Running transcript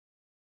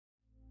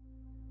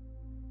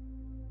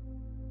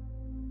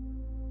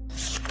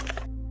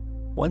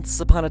Once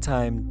upon a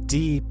time,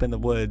 deep in the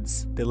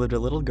woods, there lived a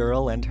little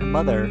girl and her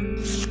mother.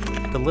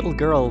 The little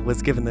girl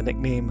was given the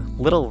nickname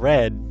Little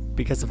Red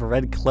because of a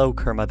red cloak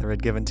her mother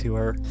had given to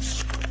her.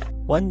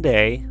 One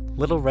day,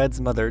 Little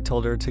Red's mother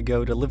told her to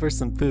go deliver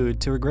some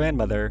food to her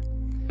grandmother.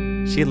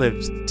 She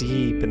lived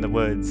deep in the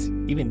woods,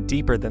 even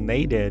deeper than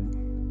they did.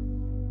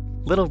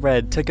 Little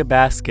Red took a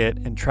basket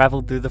and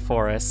traveled through the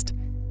forest.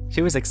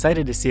 She was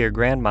excited to see her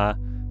grandma,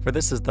 for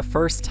this was the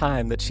first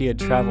time that she had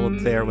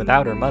traveled there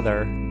without her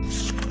mother.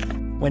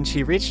 When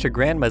she reached her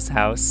grandma's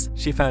house,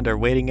 she found her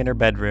waiting in her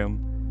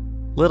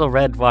bedroom. Little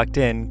Red walked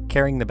in,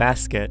 carrying the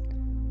basket.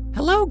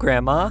 "Hello,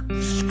 Grandma."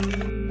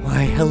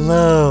 "Why,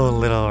 hello,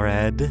 Little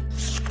Red.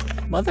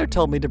 Mother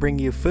told me to bring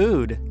you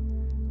food."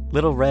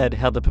 Little Red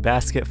held up a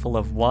basket full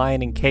of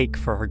wine and cake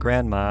for her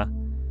grandma.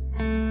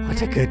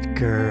 "What a good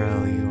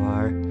girl you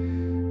are.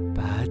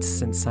 But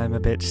since I'm a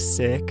bit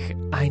sick,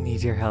 I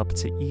need your help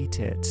to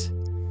eat it."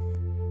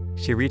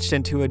 She reached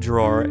into a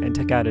drawer and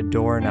took out a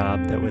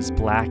doorknob that was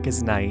black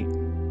as night.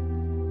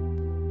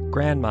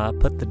 Grandma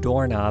put the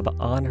doorknob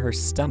on her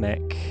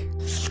stomach.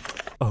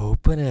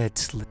 "Open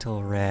it,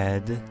 Little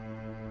Red."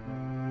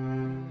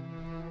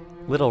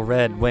 Little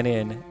Red went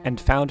in and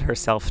found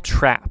herself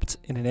trapped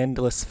in an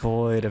endless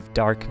void of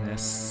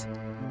darkness.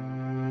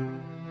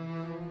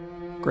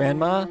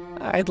 "Grandma,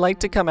 I'd like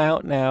to come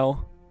out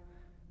now."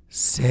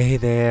 "Stay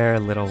there,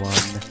 little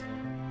one.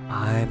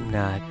 I'm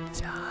not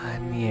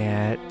done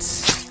yet."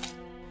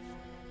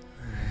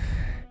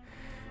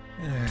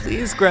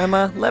 "Please,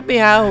 Grandma, let me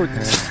out."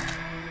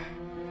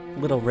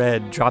 Little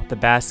Red dropped the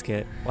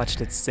basket,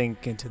 watched it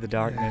sink into the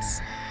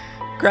darkness.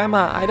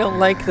 "Grandma, I don't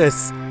like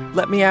this.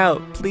 Let me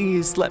out.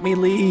 Please, let me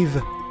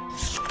leave."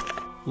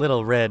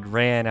 Little Red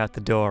ran out the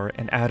door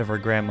and out of her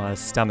grandma's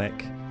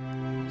stomach.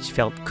 She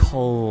felt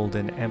cold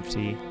and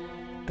empty.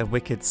 The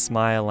wicked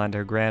smile on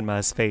her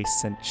grandma's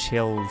face sent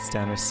chills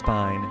down her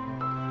spine.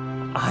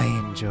 "I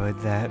enjoyed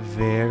that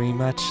very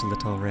much,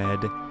 Little Red.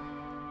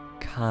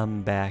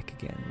 Come back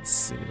again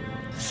soon."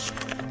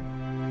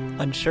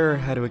 Unsure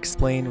how to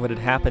explain what had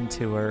happened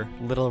to her,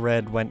 Little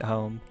Red went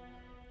home.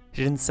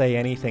 She didn't say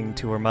anything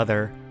to her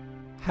mother.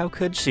 How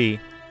could she?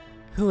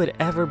 Who would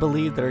ever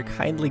believe that her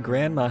kindly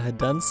grandma had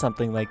done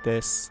something like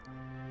this?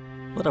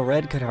 Little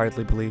Red could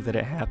hardly believe that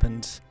it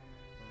happened.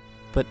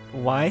 But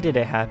why did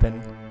it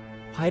happen?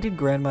 Why did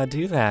Grandma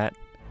do that?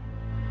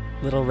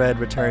 Little Red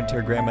returned to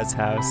her grandma's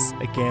house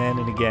again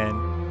and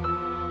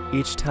again.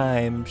 Each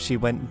time she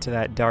went into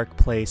that dark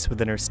place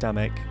within her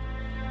stomach,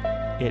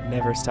 it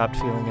never stopped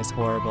feeling as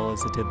horrible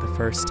as it did the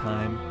first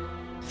time.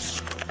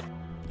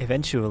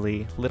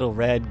 Eventually, Little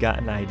Red got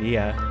an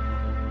idea.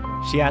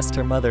 She asked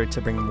her mother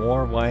to bring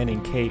more wine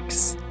and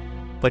cakes,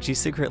 but she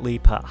secretly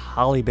put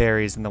holly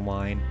berries in the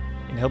wine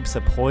in hopes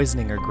of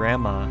poisoning her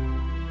grandma.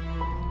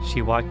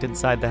 She walked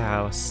inside the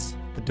house,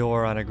 the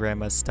door on her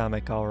grandma's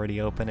stomach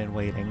already open and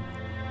waiting.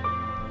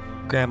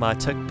 Grandma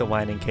took the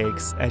wine and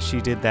cakes as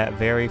she did that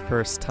very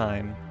first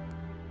time,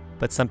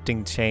 but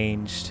something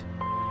changed.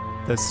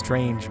 Those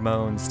strange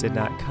moans did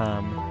not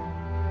come.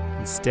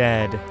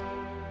 Instead,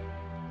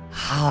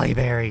 "Holly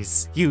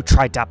berries, you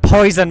tried to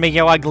poison me,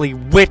 you ugly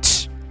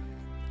witch!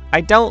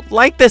 I don't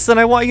like this and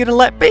I want you to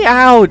let me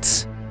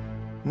out!"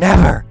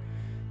 "Never!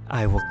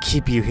 I will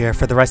keep you here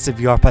for the rest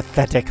of your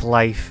pathetic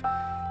life.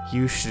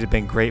 You should have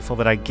been grateful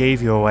that I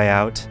gave you a way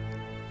out.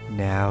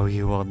 Now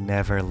you will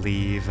never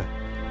leave."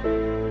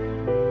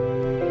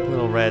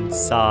 Little Red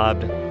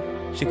sobbed.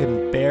 She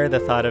couldn't bear the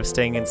thought of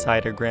staying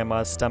inside her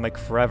grandma's stomach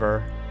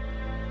forever.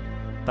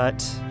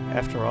 But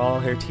after all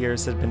her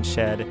tears had been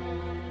shed,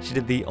 she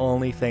did the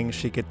only thing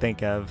she could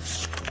think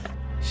of.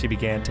 She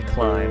began to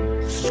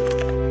climb.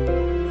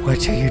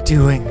 "What are you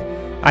doing?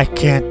 I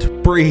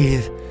can't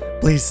breathe.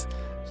 Please,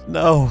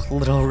 no,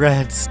 Little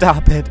Red,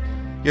 stop it.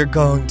 You're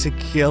going to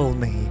kill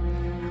me.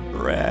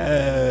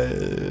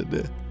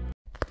 Red."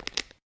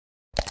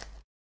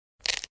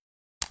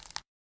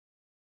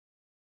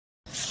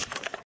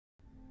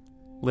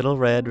 Little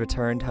Red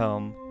returned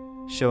home,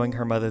 showing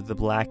her mother the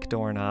black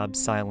doorknob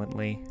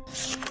silently.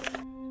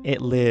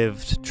 It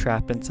lived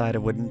trapped inside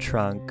a wooden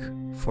trunk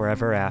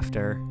forever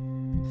after.